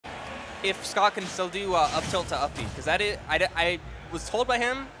if Scot can still do up tilt to up B, because I was told by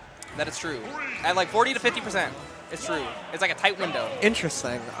him that it's true. At like 40 to 50%, it's true. It's like a tight window.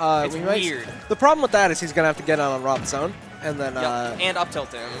 Interesting. It's weird. The problem with that is he's going to have to get on Rob's zone. And then and up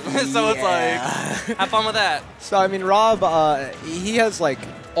tilt him. So it's like, have fun with that. So I mean, Rob, he has like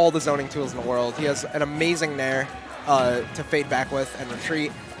all the zoning tools in the world. He has an amazing nair to fade back with and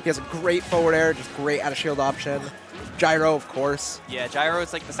retreat. He has a great forward air, just great out of shield option. Gyro, of course. Yeah, gyro.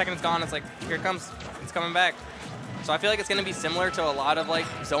 It's like the second it's gone, it's like here it comes. It's coming back. So I feel like it's going to be similar to a lot of like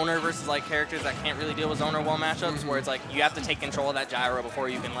zoner versus like characters that can't really deal with zoner wall matchups, where it's like you have to take control of that gyro before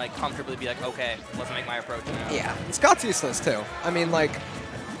you can like comfortably be like, okay, let's make my approach now. Yeah, and Scot's useless too. I mean, like,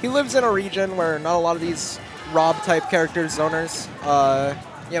 he lives in a region where not a lot of these Rob type characters zoners.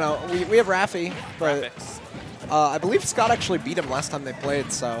 You know, we have Raffi, but I believe Scot actually beat him last time they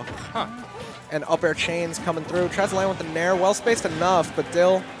played. So, and up air chains coming through. Tries to land with the nair, well spaced enough, but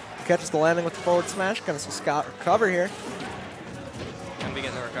Dill catches the landing with the forward smash. Gonna see Scot recover here. Gonna be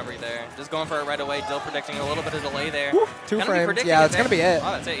getting the recovery there. Just going for it right away. Dill predicting a little bit of delay there. Woo, 2 frames. Yeah, it's gonna be it.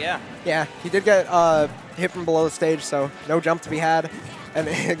 Oh, that's it. Yeah. Yeah, he did get hit from below the stage, so no jump to be had. And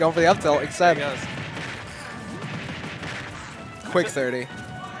going for the up tilt instead. There he goes. Quick 30.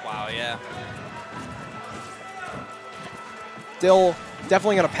 Wow. Yeah. Dill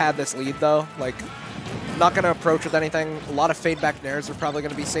definitely gonna pad this lead though. Like, not going to approach with anything. A lot of fade back nairs we're probably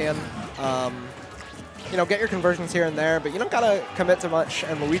going to be seeing. You know, get your conversions here and there, but you don't got to commit to much,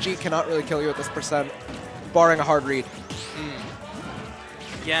 and Luigi cannot really kill you at this percent, barring a hard read.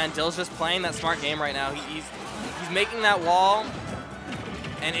 Yeah, and Dill's just playing that smart game right now. He's making that wall,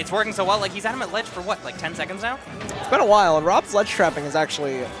 and it's working so well. Like, he's at him at ledge for what, like 10 seconds now? It's been a while, and Rob's ledge trapping is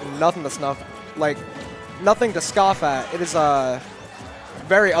actually nothing to snuff, like, nothing to scoff at. It is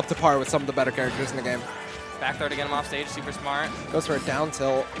very up to par with some of the better characters in the game. Back throw to get him off stage, super smart. Goes for a down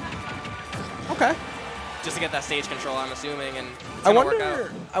tilt. Okay. Just to get that stage control, I'm assuming, and it's I gonna work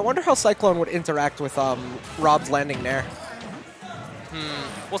out. wonder how Cyclone would interact with Rob's landing nair.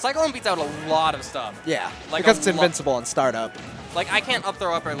 Well, Cyclone beats out a lot of stuff. Yeah, like because it's invincible on startup. Like, I can't up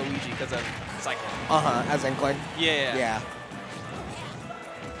throw up air Luigi because of Cyclone. As Inkling. Yeah.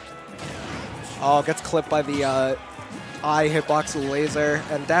 Oh, gets clipped by the eye hitbox laser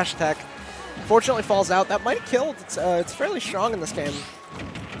and dash attack. Fortunately falls out. That might have killed. It's fairly strong in this game.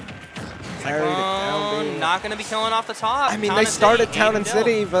 Not going to be killing off the top. I mean, they started Town and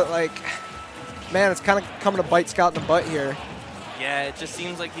City, but like, man, it's kind of coming to bite Scot in the butt here. Yeah, it just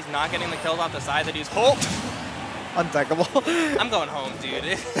seems like he's not getting the kills off the side that he's hoped. Undeckable. I'm going home,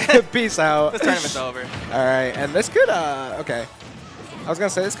 dude. Peace out. This tournament's over. All right, and this could, okay. I was going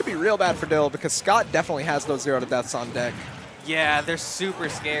to say, this could be real bad for Dill because Scot definitely has those 0 to deaths on deck. Yeah, they're super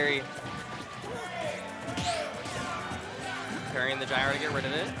scary. Parrying the gyro to get rid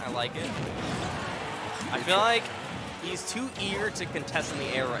of it. I like it. I feel like he's too eager to contest in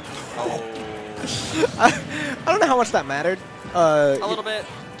the air right now. Oh. I don't know how much that mattered. A little bit.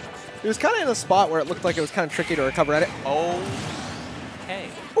 He was kind of in a spot where it looked like it was kind of tricky to recover at it. Okay.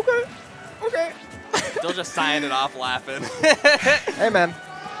 Okay. Still just signed it off laughing. Hey, man.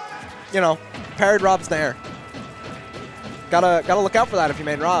 You know, parried Rob's nair. Gotta look out for that if you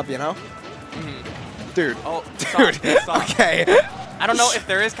main Rob, you know? Dude. Oh, dude. Stop. Okay. I don't know if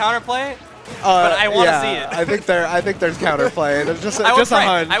there is counterplay, but I want to see it. I think there's counterplay. There's just a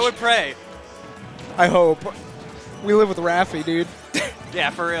hunch. I would pray. I hope. We live with Raffi, dude. Yeah,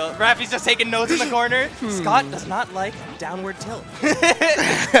 for real. Raffi's just taking notes in the corner. Scot does not like downward tilt.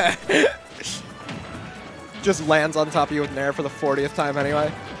 Just lands on top of you with nair for the 40th time anyway.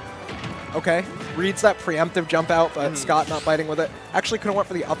 Okay. Reads that preemptive jump out, but Scot not biting with it. Actually could have went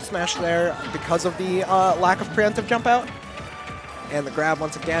for the up smash there because of the lack of preemptive jump out. And the grab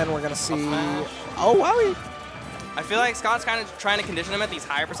once again, we're going to see... Oh, wowie. I feel like Scot's kind of trying to condition him at these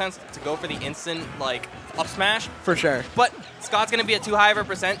higher percents to go for the instant, like, up smash. For sure. But Scot's going to be at too high of a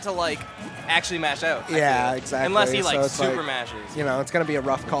percent to, like, actually mash out. Yeah, exactly. Unless he, like, so super like, mashes. You know, it's going to be a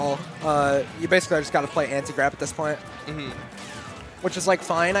rough call. You basically just got to play anti-grab at this point. Which is, like,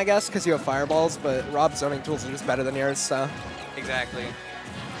 fine, I guess, because you have fireballs, but Rob's zoning tools are just better than yours, so. Exactly.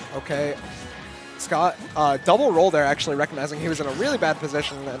 Okay. Scot, double roll there, actually, recognizing he was in a really bad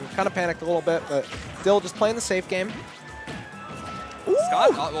position and kind of panicked a little bit, but Dill just playing the safe game.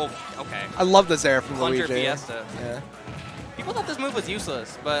 Scot? Oh, okay. I love this air from Plunger Luigi. Fiesta. Yeah. People thought this move was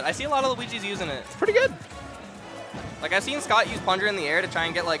useless, but I see a lot of Luigi's using it. It's pretty good. Like, I've seen Scot use Plunger in the air to try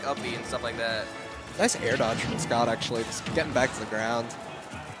and get, like, up B and stuff like that. Nice air dodge from Scot, actually. Just getting back to the ground.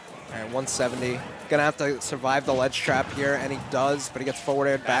 All right, 170. Gonna have to survive the ledge trap here, and he does, but he gets forward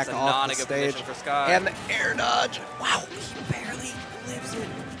aired back off the stage. For Scot. And the air dodge. Wow, he barely lives it.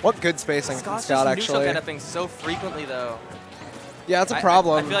 What good spacing from Scot's Scot, just neutral actually. get-upping so frequently, though. Yeah, that's a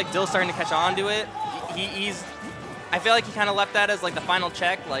problem. I feel like Dill's starting to catch on to it. He's... I feel like he kind of left that as like the final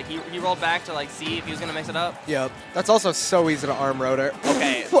check. Like he rolled back to like see if he was gonna mix it up. Yep. That's also so easy to arm rotor.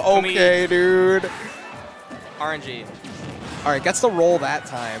 Okay. Okay, dude. RNG. All right, gets the roll that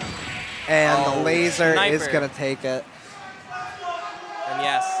time, and the laser sniper. is gonna take it. And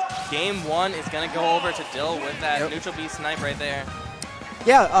yes, game 1 is gonna go over to Dill with that Yep. neutral B snipe right there.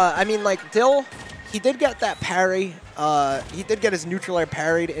 Yeah, I mean, like Dill, he did get that parry. He did get his neutral air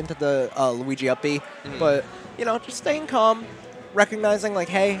parried into the Luigi up B, but you know, just staying calm, recognizing like,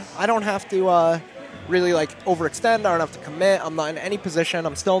 hey, I don't have to really like overextend. I don't have to commit. I'm not in any position.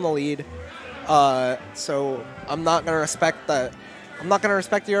 I'm still in the lead. So I'm not gonna respect that. I'm not gonna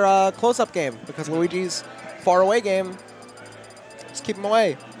respect your close-up game because Luigi's far away game. Just keep him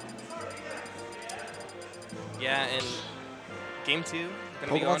away. Yeah, and game 2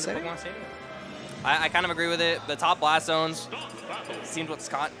 gonna be Pokemon going to Stadium? Pokemon Stadium. I kind of agree with it. The top blast zones seemed what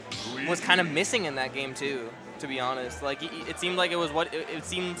Scot was kind of missing in that game too. To be honest, like it seemed like it was what it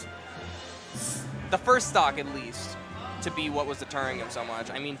seemed the first stock at least to be what was deterring him so much.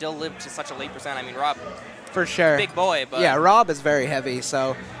 I mean, Dill lived to such a late percent. I mean, Rob, For sure. big boy, but Yeah, Rob is very heavy,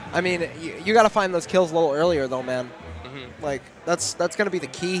 so I mean, you got to find those kills a little earlier, though, man. Like that's gonna be the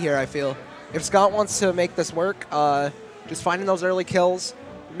key here. I feel if Scot wants to make this work, just finding those early kills,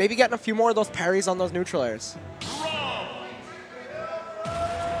 maybe getting a few more of those parries on those neutral airs.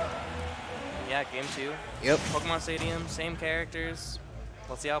 yeah, game 2. Yep. Pokemon Stadium, same characters.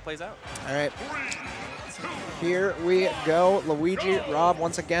 Let's see how it plays out. All right. Here we go. Luigi, Rob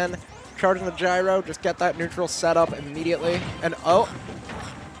once again charging the gyro. Just get that neutral set up immediately. And oh,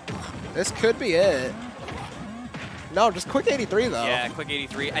 this could be it. No, just quick 83 though. Yeah, quick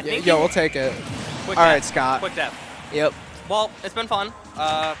 83. I think. Yo, we'll take it. Quick All death. right, Scot. Quick death. Yep. Well, it's been fun.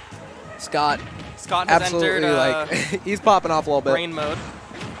 Scot. Scot has Absolutely, entered like he's popping off a little bit. brain mode.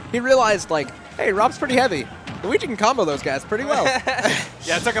 He realized, like, hey, Rob's pretty heavy. Luigi can combo those guys pretty well.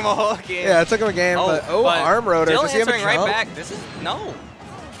 Yeah, it took him a whole game. Yeah, it took him a game, but arm rotor. Dill Does he have a answering right jump? back. This is no.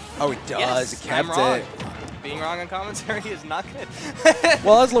 Oh, he does. Yes, he kept I'm wrong. it. Being wrong on commentary is not good.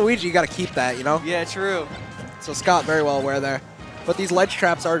 Well, as Luigi, you got to keep that, you know? Yeah, true. So Scot very well aware there. But these ledge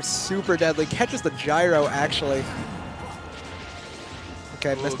traps are super deadly. Catches the gyro, actually.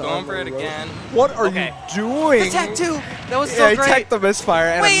 Okay, missed the Going arm for it rotor. again. What are Okay. you doing? The tech 2. That was Yeah, so he great. teched the misfire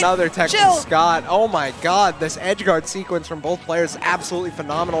and Wait, another tech chill. from Scot. Oh my god, this edge guard sequence from both players is absolutely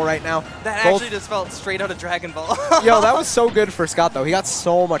phenomenal right now. That Both- actually just felt straight out of Dragon Ball. Yo, that was so good for Scot, though. He got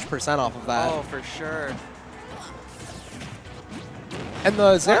so much percent off of that. Oh, for sure. And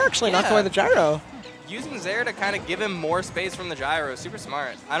the Zare actually knocked yeah. away the gyro. Using Zare to kind of give him more space from the gyro is super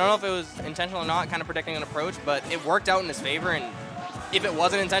smart. I don't know if it was intentional or not, kind of predicting an approach, but it worked out in his favor, and if it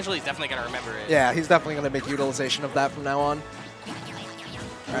wasn't intentional, he's definitely going to remember it. Yeah, he's definitely going to make utilization of that from now on.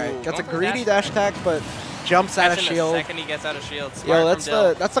 All right, Ooh, gets a going for greedy dash attack, but jumps out of Catching shield. The second he gets out of shield. Smart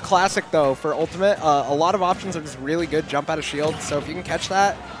Yo, from that's the classic though for ultimate. A lot of options are just really good jump out of shield. So if you can catch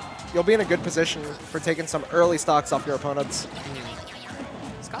that, you'll be in a good position for taking some early stocks off your opponents.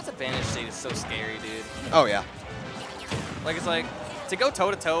 Scot's advantage state is so scary, dude. Oh yeah. Like, it's like, to go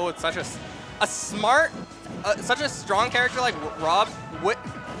toe-to-toe with such a smart, such a strong character like Rob,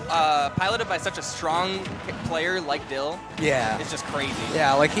 piloted by such a strong player like Dill, Yeah. it's just crazy.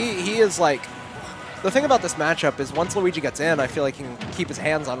 Yeah, like he is like. The thing about this matchup is once Luigi gets in, I feel like he can keep his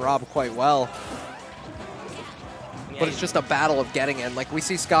hands on Rob quite well. Yeah, But it's just a battle of getting in. Like we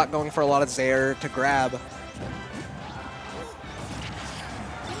see Scot going for a lot of Zare to grab.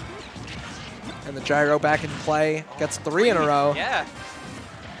 And the gyro back in play. Gets 3 in a row. Yeah.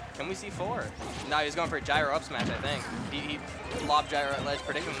 Can we see 4? No, he's going for a gyro up smash, I think. He lobbed gyro at ledge,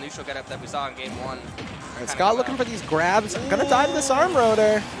 predicting the neutral get-up that we saw in game 1. Right, Scot looking for these grabs. Gonna dive this arm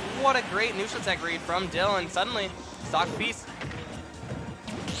rotor. What a great neutral tech read from Dill, and suddenly, stock piece.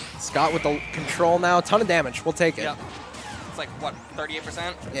 Scot with the control now. Ton of damage. We'll take it. Yep. It's like, what,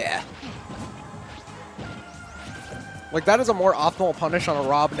 38%? Yeah. Like, that is a more optimal punish on a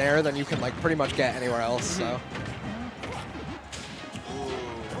Rob Nair than you can, like, pretty much get anywhere else, so.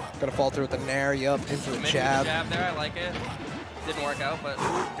 Gonna fall through with the Nair, yup, into the Maybe jab. The jab there, I like it. Didn't work out, but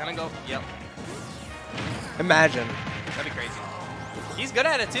gonna go, yep. Imagine. That'd be crazy. He's good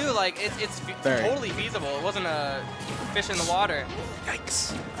at it, too. Like, it's totally feasible. It wasn't a fish in the water.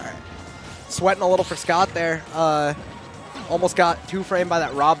 Yikes. All right. Sweating a little for Scot there. Almost got 2-framed by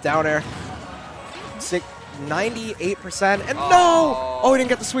that Rob down air. 98%, and no! Oh, he didn't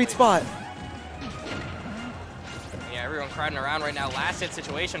get the sweet spot. Yeah, everyone crowding around right now. Last hit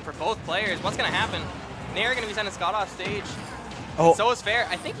situation for both players. What's going to happen? Nair going to be sending Scot off stage. Oh. So is Fair.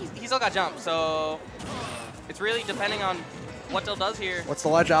 I think he still got jumped, so it's really depending on what Dill does here. What's the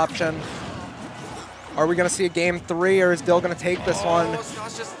ledge option? Are we going to see a game 3, or is Dill going to take this one?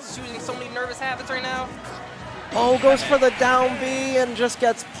 Scot's just choosing so many nervous habits right now. Oh, goes for the down B and just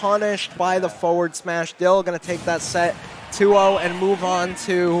gets punished by the forward smash. Dill going to take that set 2-0 and move on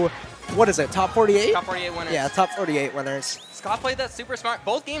to, what is it, top 48? Top 48 winners. Yeah, top 48 winners. Scot played that super smart.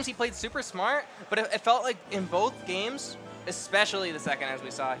 Both games he played super smart, but it felt like in both games, especially the second, as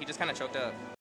we saw, he just kind of choked up.